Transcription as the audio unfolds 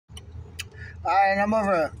Alright, I'm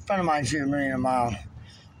over at a friend of mine here, Marina Mile.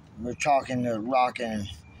 We're talking, rocking, and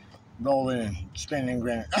rolling, and spinning and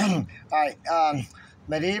grinning. Alright,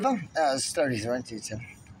 Medieval, it's 33,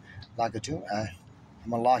 lock it 2. I'm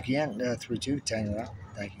gonna lock you in, 3-2, tango out.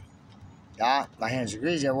 Thank you. Yeah, my hands are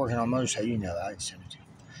greasy. I'm working on motors, so you know that. I send it to you.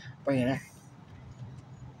 Bring it in.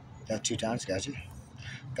 That 2 times, got you.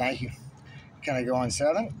 Thank you. Can I go on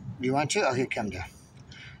 7? Do you want to? Okay, come down.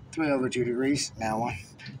 3 over 2 degrees. Now 1.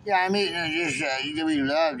 Yeah, I mean, we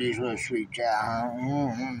love these little sweet chow.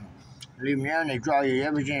 Leave them there and they draw you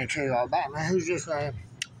everything and tell you all about. Man, who's this guy?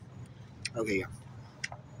 Okay, yeah.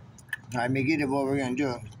 All right, Megiddo, what we're going to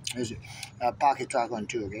do is pocket talk on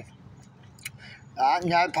 2, okay?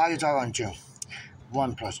 No, pocket talk on 2.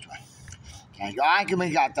 1 plus 2. All right, can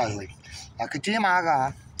we got that way?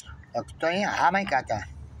 Katima, how many got that?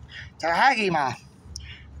 Tahagima.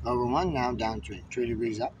 Over 1, now down 3. 3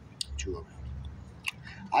 degrees up, 2 over.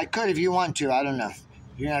 I could if you want to, I don't know.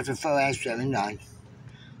 You're going to have to fill out 7, 9.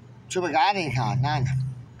 2 regarding 9.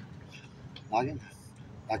 Login.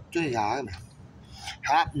 Like 3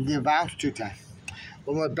 hop, you bounce 2 times.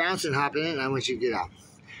 One more bounce and hop in, I want you to get out.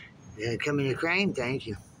 Yeah, come in the crane, thank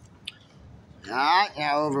you. Alright,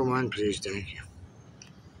 now over 1, please, thank you.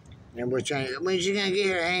 And we're trying, when you going to get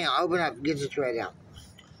here, hang on, open up, get the thread out.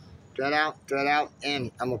 Thread out, and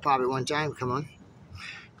I'm going to pop it 1 time, come on.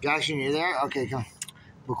 Jackson, you there? Okay, come on.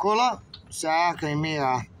 Bukula, sa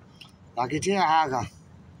kaimira, lakitia haga.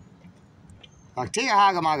 Lakitia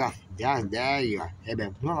haga maga. Yeah, there you are. Hey,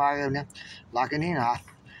 babe. Lock it in, huh?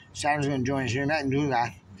 Saturn's going to join us here and do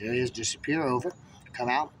that. There he is, disappear over. Come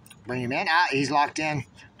out, bring him in. He's locked in.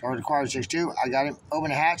 Over the quarter 6-2. I got him.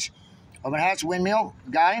 Open the hatch. Open the hatch, windmill.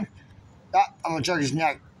 Got him. I'm going to choke his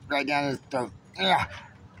neck right down his throat. Yeah.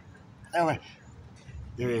 There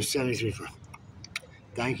he is, 73-4.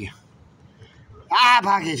 Thank you.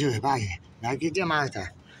 Pocket 2, pocket. Now get them out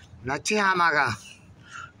there. Not Tiamaga.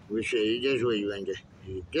 We say, this way you enter.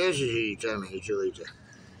 This is you tell me it's really there.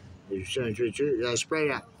 You're 73-2. Yeah, spray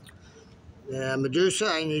that. Medusa,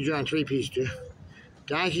 I need you on 3-piece too.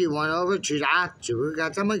 Thank you. 1 over 2. We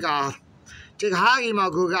got them. Take Hagi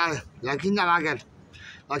Maguga. Like in the market.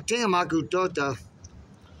 Like Tinga Magu Toto.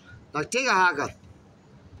 Like Tinga Haga.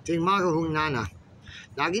 Take Magu Nana.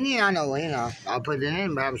 Like in the other way, I'll put it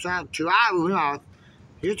in, but I'm sorry. 2 hours.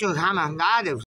 You took Hammer.